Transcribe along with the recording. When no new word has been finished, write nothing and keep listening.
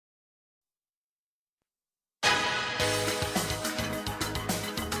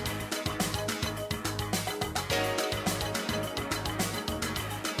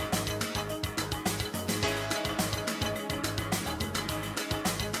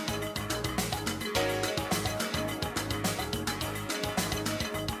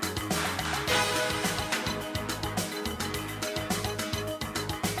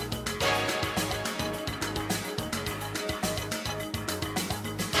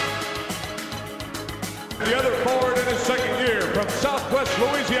The other forward in his second year from Southwest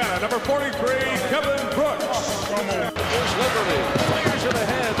Louisiana, number 43, Kevin Brooks. Here's Liberty. Fires it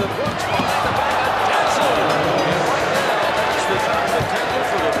ahead. The Brooks behind the back of Dazzle. And right now, that's the top contender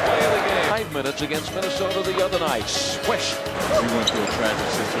for the play of the game. 5 minutes against Minnesota the other night. Swish. We went through a tragic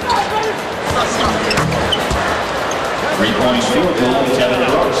situation. 3-point field goal, Kevin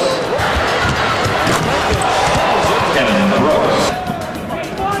Brooks. Kevin Brooks.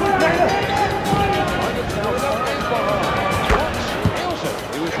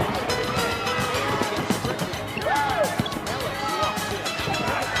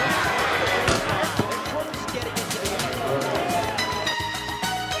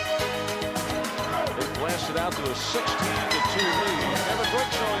 They blasted out to a 16-2 lead. Kevin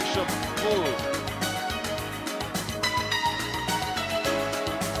Brooks showing some move.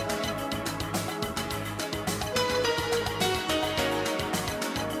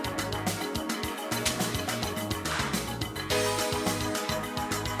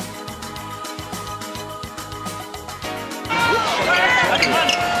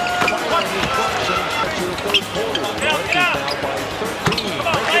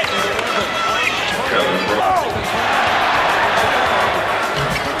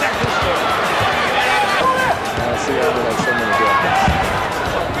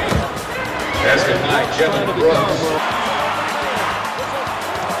 That's good night, Kevin Brooks.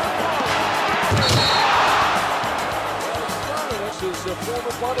 This is a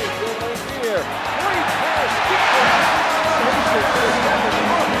former buddy, Phil Langier. Great pass.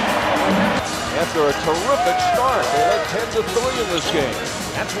 After a terrific start, they led 10-3 in this game.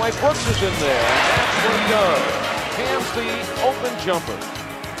 That's why Brooks is in there, and that's what he does. Hands the open jumper.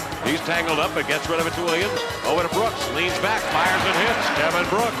 He's tangled up and gets rid of it to Williams. Over to Brooks, leans back, fires and hits. Kevin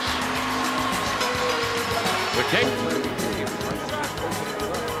Brooks. The King.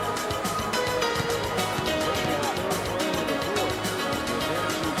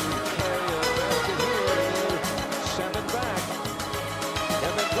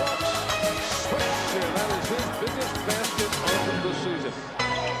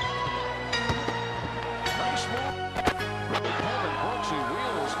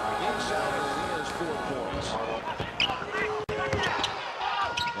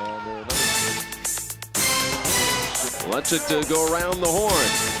 Lets it go around the horn.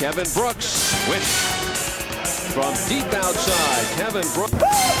 Kevin Brooks, swish. From deep outside, Kevin Brooks.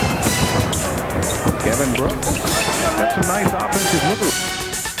 Kevin Brooks. That's a nice offensive move.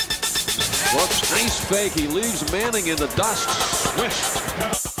 Brooks, nice fake. He leaves Manning in the dust. Swish.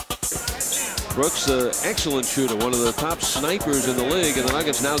 Brooks, excellent shooter, one of the top snipers in the league, and the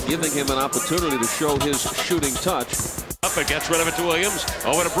Nuggets now giving him an opportunity to show his shooting touch. Up and gets rid of it to Williams.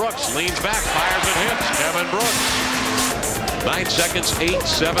 Over to Brooks, leans back, fires and hits. Kevin Brooks. 9 seconds,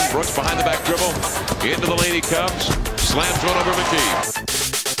 8-7. Brooks behind the back dribble. Into the lane he comes. Slam thrown over McKee.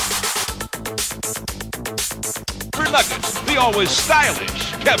 For Nuggets, the always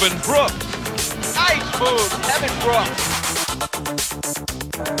stylish Kevin Brooks. Nice move, Kevin Brooks.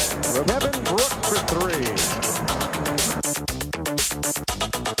 Kevin Brooks for 3.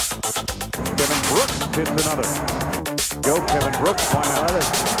 Kevin Brooks hits another. Go Kevin Brooks, why not?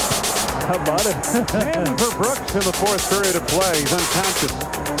 How about it? And for Brooks in the 4th period of play, he's unconscious.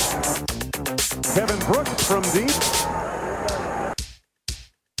 Kevin Brooks from deep.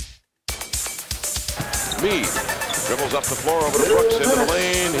 Meade dribbles up the floor over to Brooks into the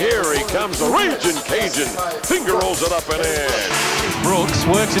lane. Here he comes, the Raging Cajun. Finger rolls it up and in. Brooks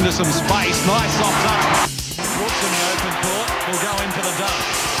works into some space. Nice soft touch. Brooks in the open court will go into the dunk.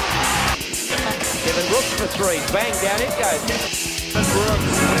 Kevin Brooks for 3. Bang, down it goes.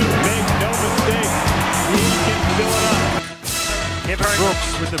 Brooks, make no mistake, he can fill it up. Kevin Brooks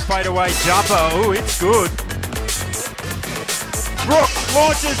with the fadeaway jumper. Oh, it's good. Brooks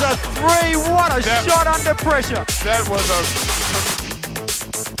launches a 3. What a shot under pressure. That was a...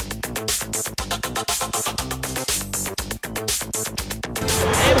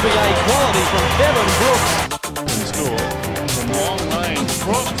 NBA quality from Kevin Brooks. Score from long range.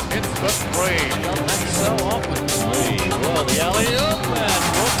 Brooks hits the 3. Done that so often. Well, the alley-oop, and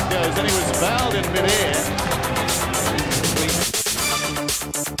Brooks goes, and he was fouled in midair.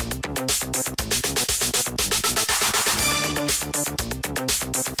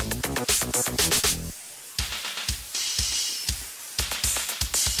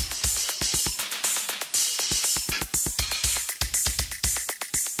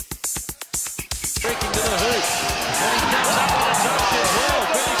 Breaking to the hoop. And he comes out with a touch as well.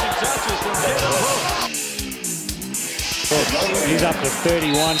 Finishing touches from Kevin Brooks. He's up to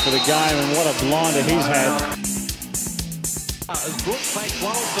 31 for the game, and what a blinder he's had. As Brooks takes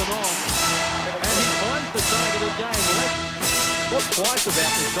Donaldson on, and he finds the target of the game. Well, thought twice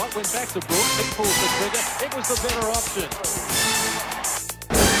about the shot, went back to Brooks, he pulls the trigger. It was the better option.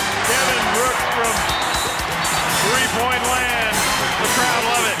 Kevin Brooks from three-point land. The crowd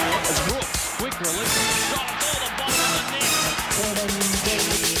love it. As Brooks, quick release, shot, all the bottom of the net.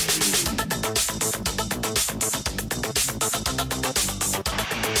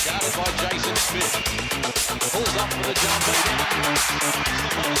 Guarded by Jason Smith. Pulls up for the jumper.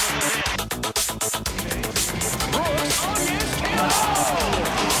 Brooks, oh yes,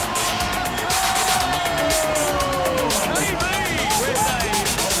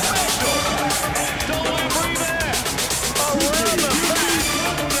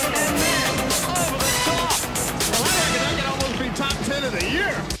 Top 10 of the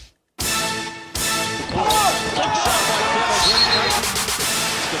year.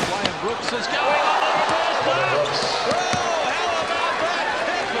 Brooks is going on.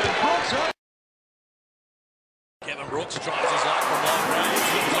 Kevin Brooks tries his luck from long range.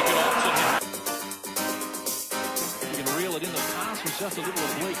 Looks like an option. You can reel it in. The pass was just a little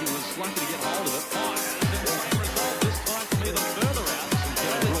oblique. He was lucky to get hold of it. Fires. And result this time from even further out.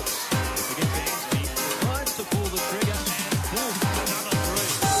 Kevin Brooks against Anstey. Tries to pull the trigger. Pulls another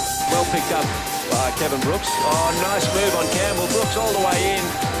three. Well picked up by Kevin Brooks. Oh, nice move on Campbell. Brooks all the way in.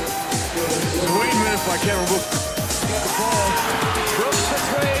 Sweet move by Kevin Brooks. Get the ball.